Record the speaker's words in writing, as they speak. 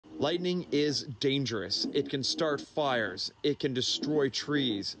Lightning is dangerous. It can start fires, it can destroy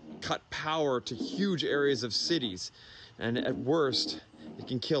trees, cut power to huge areas of cities, and at worst, it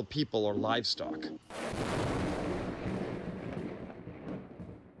can kill people or livestock.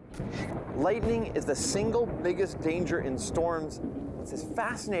 Lightning is the single biggest danger in storms. It's as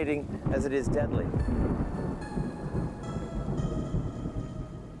fascinating as it is deadly.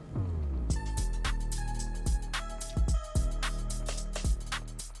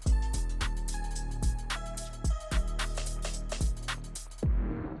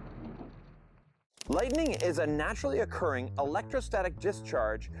 Lightning is a naturally occurring electrostatic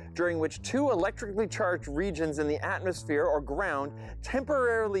discharge during which two electrically charged regions in the atmosphere or ground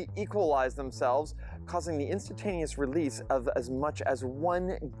temporarily equalize themselves, causing the instantaneous release of as much as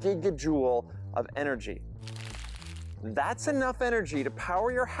 1 gigajoule of energy. That's enough energy to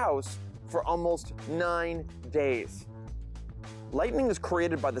power your house for almost 9 days. Lightning is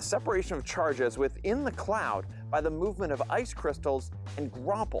created by the separation of charges within the cloud by the movement of ice crystals and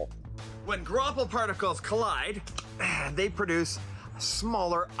groupal. When groupal particles collide, they produce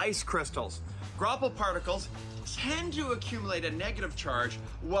smaller ice crystals. Groupal particles tend to accumulate a negative charge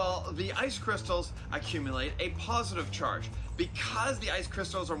while the ice crystals accumulate a positive charge. Because the ice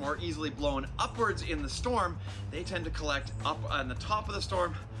crystals are more easily blown upwards in the storm, they tend to collect up on the top of the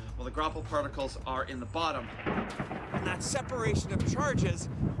storm while the groupal particles are in the bottom. And that separation of charges,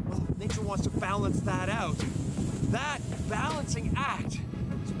 well, nature wants to balance that out. That balancing act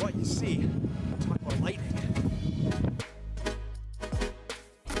is what you see. Talk about lightning.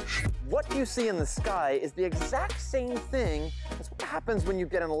 What you see in the sky is the exact same thing as what happens when you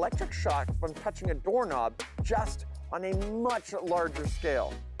get an electric shock from touching a doorknob, just on a much larger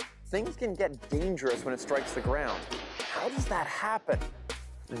scale. Things can get dangerous when it strikes the ground. How does that happen?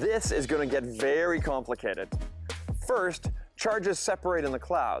 This is going to get very complicated. First, charges separate in the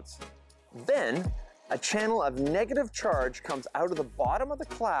clouds. Then, a channel of negative charge comes out of the bottom of the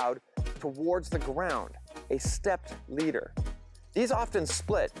cloud towards the ground, a stepped leader. These often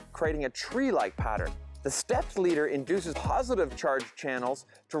split, creating a tree-like pattern. The stepped leader induces positive charge channels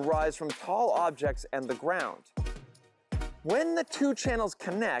to rise from tall objects and the ground. When the two channels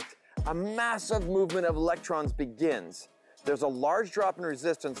connect, a massive movement of electrons begins. There's a large drop in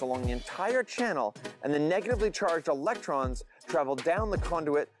resistance along the entire channel, and the negatively charged electrons travel down the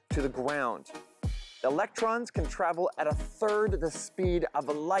conduit to the ground. The electrons can travel at 1/3 the speed of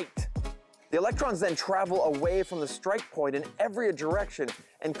light. The electrons then travel away from the strike point in every direction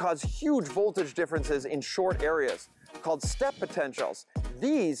and cause huge voltage differences in short areas, called step potentials.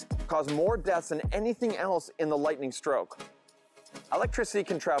 These cause more deaths than anything else in the lightning stroke. Electricity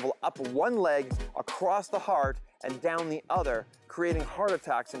can travel up one leg, across the heart, and down the other, creating heart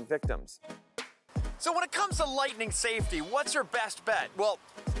attacks in victims. So when it comes to lightning safety, what's your best bet? Well,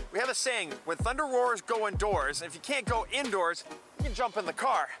 we have a saying, when thunder roars, go indoors. And if you can't go indoors, you can jump in the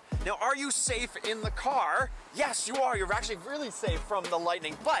car. Now, are you safe in the car? Yes, you are. You're actually really safe from the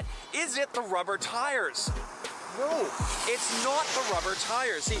lightning. But is it the rubber tires? No, it's not the rubber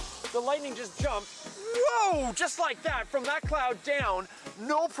tires. See, the lightning just jumped, whoa, just like that, from that cloud down,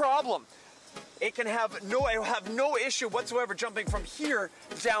 no problem. It can have no issue whatsoever jumping from here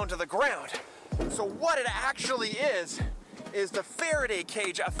down to the ground. So what it actually is the Faraday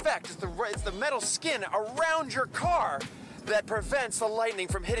cage effect. It's the metal skin around your car that prevents the lightning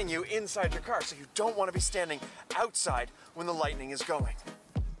from hitting you inside your car. So you don't want to be standing outside when the lightning is going.